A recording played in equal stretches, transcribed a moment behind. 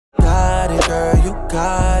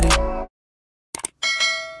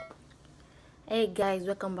Hey guys,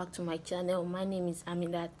 welcome back to my channel. My name is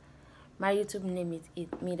Amidat. My YouTube name is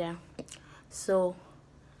Meedahberries. So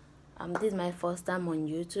this is my first time on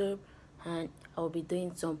YouTube, and I'll be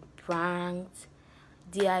doing some pranks,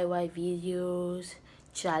 DIY videos,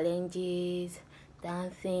 challenges,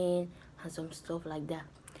 dancing, and some stuff like that.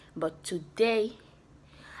 But today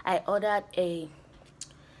I ordered a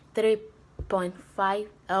 3.5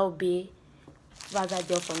 lb Vaza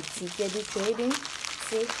gel from TKB Trading.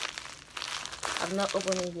 See, I've not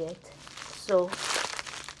opened it yet, so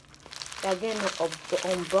we're going to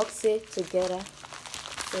unbox it together.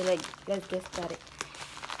 So let's get started.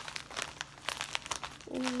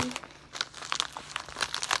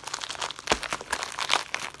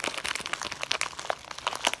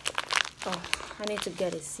 Oh, I need to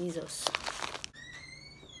get a scissors.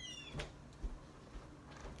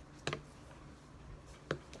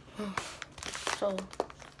 So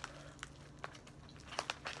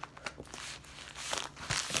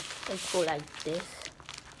let's go like this.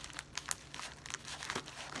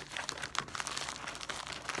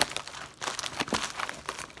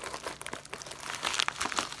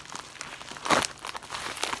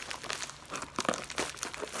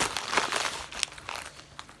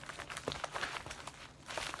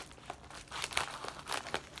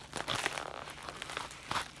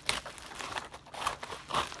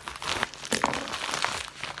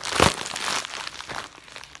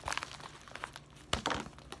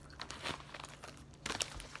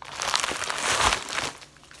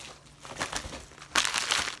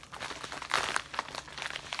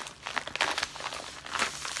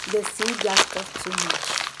 The seed just cost too much.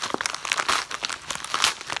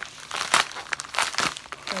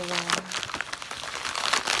 Oh wow.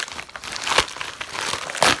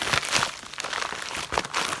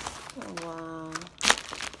 Oh wow.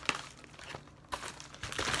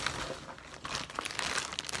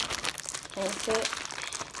 That's it.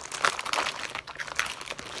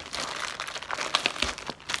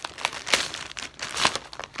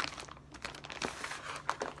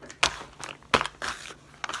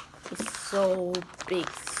 It's so big,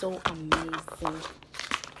 so amazing.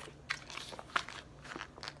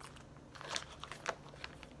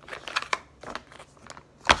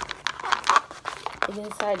 It's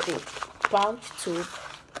inside the pouch tube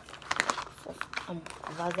of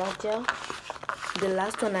Vaza gel. The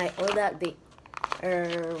last one I ordered, the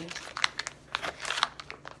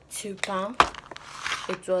 2 pound.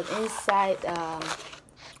 It was inside a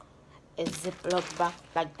Ziploc bag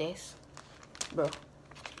like this, bro.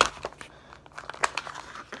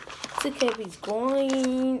 TKB is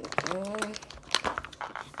going,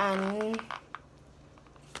 and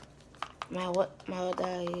my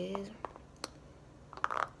order is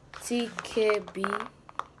TKB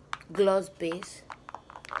gloss base.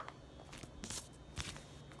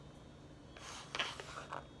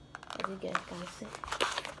 As you guys can see,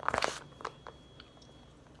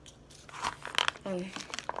 and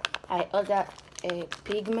I ordered a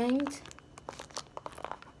pigment.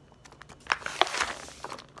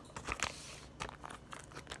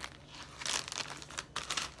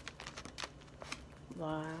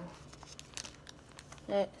 Wow.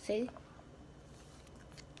 See?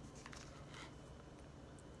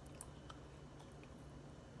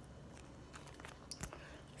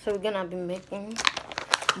 So we're gonna be making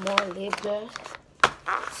more lip gloss.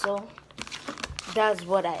 So that's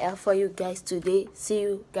what I have for you guys today. See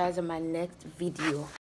you guys in my next video.